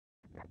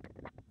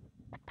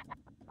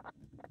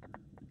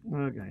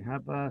Okay,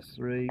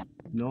 3:30,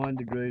 9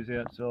 degrees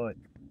outside.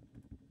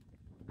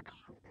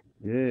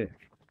 Yeah,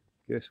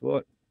 guess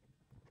what?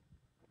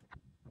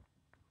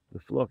 The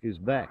flock is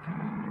back.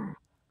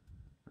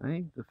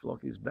 Hey, the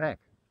flock is back.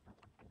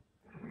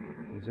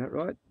 Is that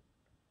right?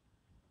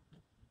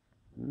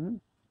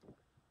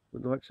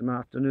 Would like some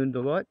afternoon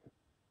delight?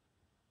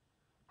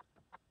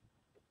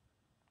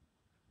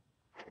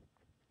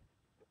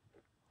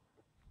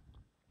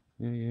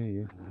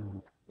 Yeah.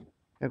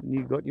 Haven't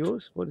you got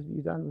yours? What have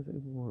you done with it?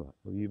 All right,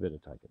 well, you better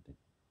take it then.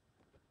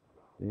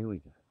 There we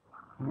go.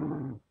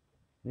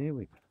 There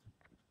we go.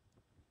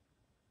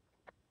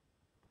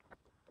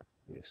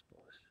 Yes,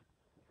 boss.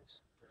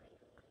 Yes.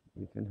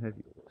 You can have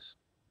yours.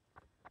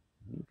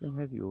 You can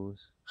have yours.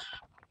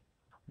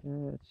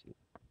 That's it.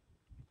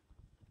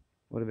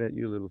 What about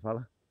you, little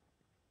fella?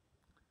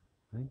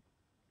 Hey,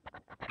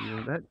 you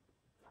want that?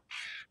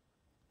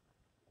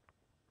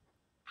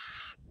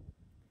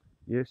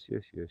 Yes.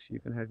 You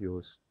can have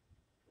yours.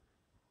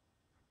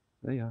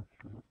 There you are.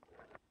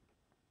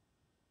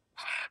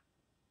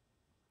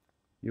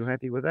 You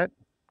happy with that?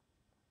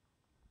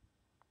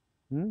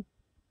 And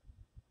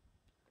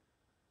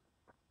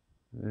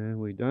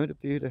we don't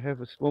appear to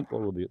have a swamp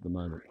wallaby at the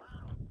moment.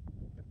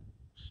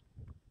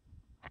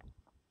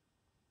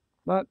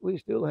 But we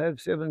still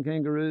have 7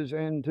 kangaroos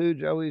and 2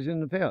 joeys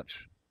in the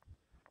pouch.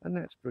 And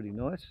that's pretty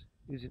nice,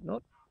 is it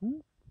not?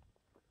 Yes,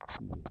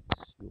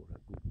 you're a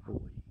good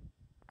boy.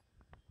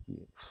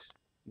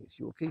 Yes,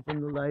 you're keeping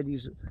the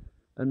ladies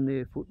and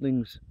their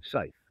footlings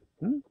safe.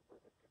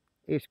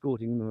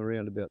 Escorting them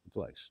around about the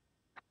place.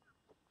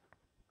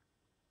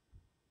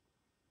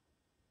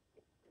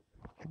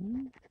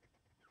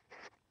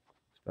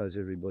 Suppose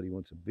everybody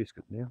wants a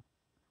biscuit now.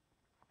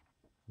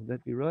 Would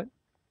that be right?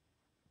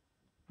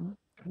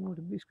 You want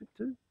a biscuit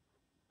too?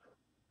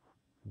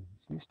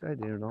 You stay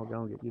there and I'll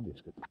go and get your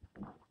biscuit.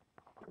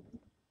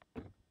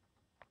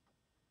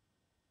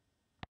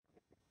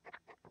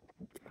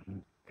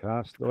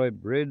 Cast thy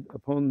bread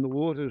upon the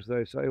waters,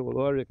 they say.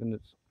 Well, I reckon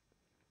it's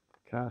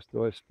cast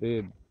thy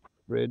spare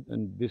bread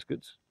and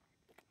biscuits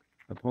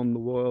upon the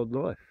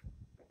wildlife.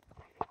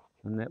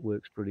 And that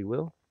works pretty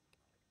well.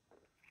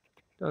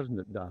 Doesn't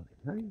it, darling?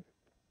 Hey?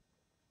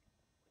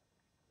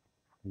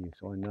 Yes,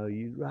 I know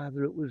you'd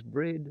rather it was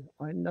bread.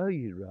 I know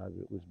you'd rather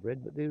it was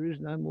bread, but there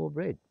is no more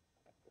bread.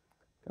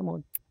 Come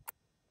on.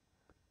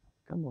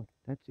 Come on.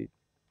 That's it.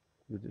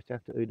 You'll just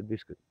have to eat a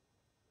biscuit.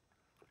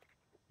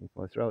 If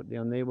I throw it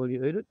down there, will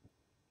you eat it?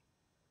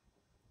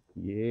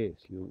 Yes,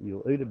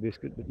 you'll eat a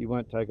biscuit, but you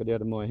won't take it out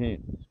of my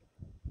hands.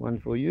 One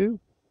for you.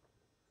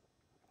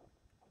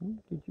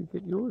 Did you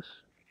get yours?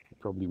 You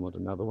probably want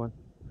another one.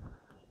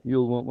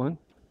 You'll want one.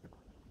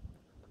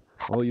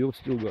 Oh, you've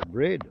still got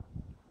bread.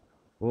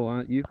 Oh,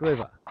 aren't you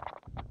clever?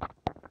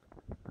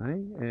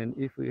 Hey? And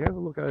if we have a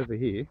look over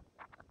here,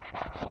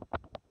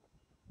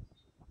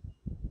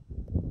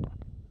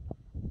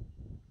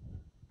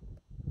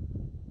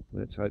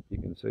 let's hope you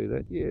can see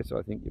that. Yes,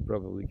 I think you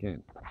probably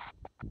can.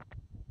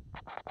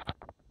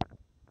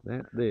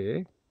 That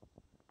there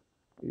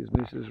is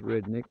Mrs.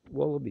 Redneck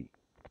Wallaby,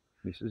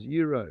 Mrs.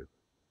 Euro,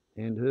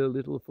 and her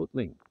little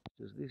footling.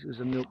 This is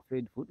a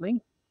milk-fed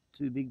footling,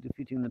 too big to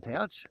fit in the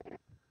pouch,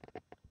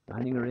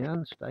 running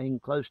around, staying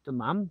close to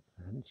mum,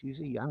 and she's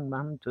a young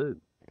mum too.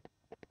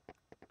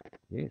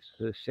 Yes,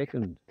 her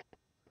second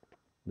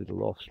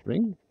little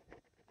offspring,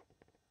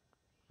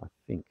 I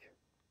think.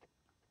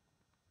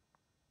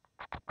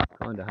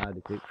 Kind of hard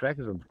to keep track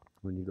of them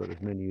when you've got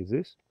as many as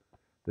this.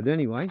 But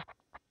anyway,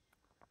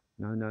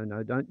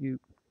 no, don't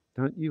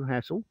you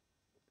hassle.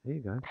 There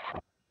you go.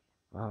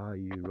 Ah,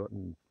 you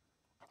rotten,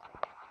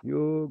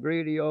 you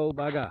greedy old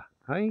bugger.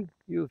 Hey,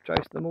 you've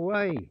chased them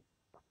away.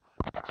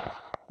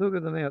 Look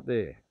at them out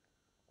there.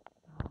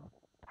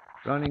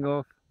 Running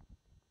off,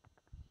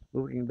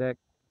 looking back,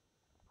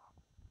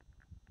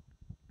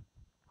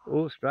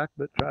 awestruck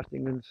but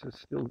trusting and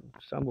still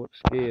somewhat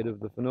scared of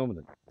the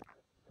phenomenon.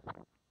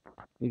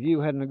 If you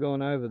hadn't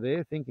gone over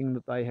there thinking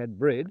that they had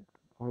bread,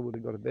 I would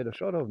have got a better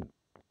shot of them.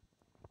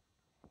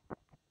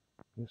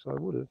 Yes, I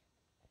would have.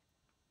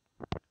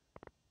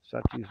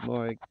 Such is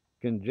my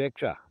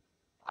conjecture,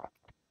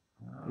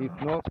 if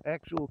not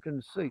actual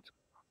conceit,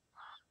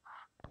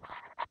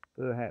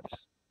 perhaps.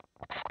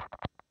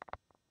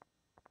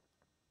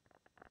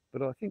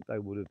 But I think they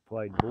would have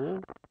played ball.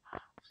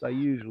 They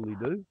usually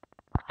do.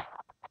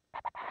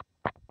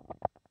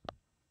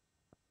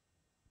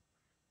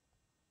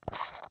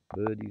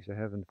 Birdies are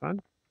having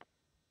fun.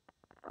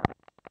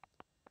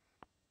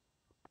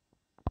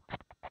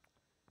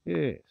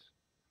 Yes.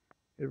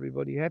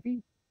 Everybody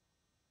happy?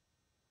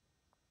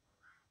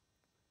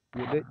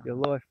 You bet your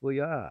life we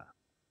are.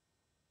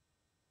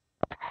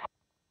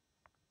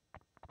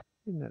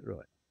 Isn't that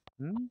right?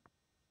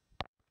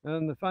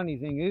 And the funny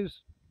thing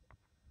is,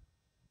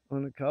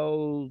 on a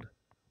cold,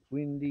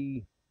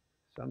 windy,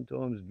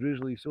 sometimes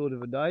drizzly sort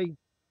of a day,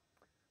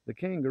 the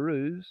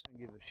kangaroos don't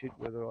give a shit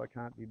whether I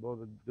can't be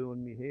bothered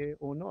doing my hair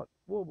or not.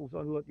 Warbles,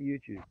 I like to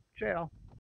YouTube. Ciao.